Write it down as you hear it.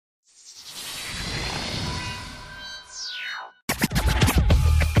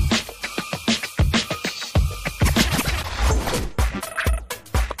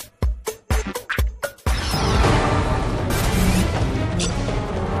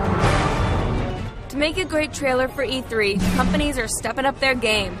make a great trailer for E3, companies are stepping up their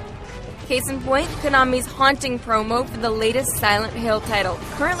game. Case in point, Konami's haunting promo for the latest Silent Hill title,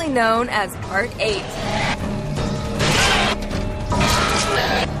 currently known as Part 8.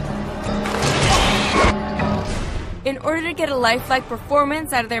 In order to get a lifelike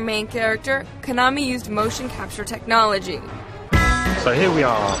performance out of their main character, Konami used motion capture technology. So here we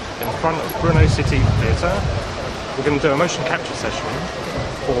are in front of Brno City Theatre. We're going to do a motion capture session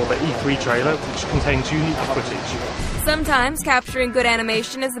for the E3 trailer, which contains unique footage. Sometimes capturing good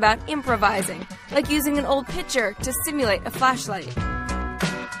animation is about improvising, like using an old picture to simulate a flashlight.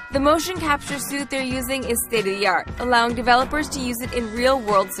 The motion capture suit they're using is state-of-the-art, allowing developers to use it in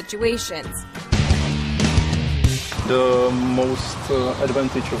real-world situations. The most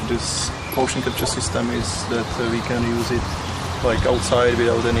advantage of this motion capture system is that we can use it like outside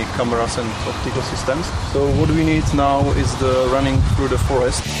without any cameras and optical systems. So what we need now is the running through the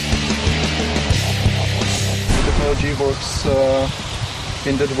forest. The technology works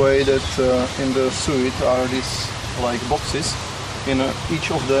in that way that in the suit are these like boxes. In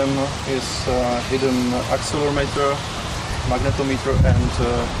each of them is hidden accelerometer, magnetometer and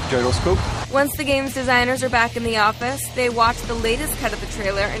gyroscope. Once the game's designers are back in the office, they watch the latest cut of the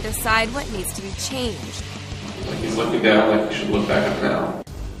trailer and decide what needs to be changed. Like he's looking down, like he should look back up now.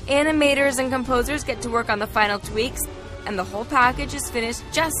 Animators and composers get to work on the final tweaks, and the whole package is finished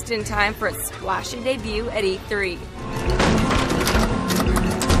just in time for its splashy debut at E3.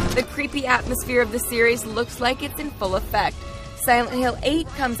 The creepy atmosphere of the series looks like it's in full effect. Silent Hill 8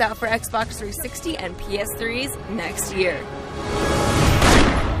 comes out for Xbox 360 and PS3s next year.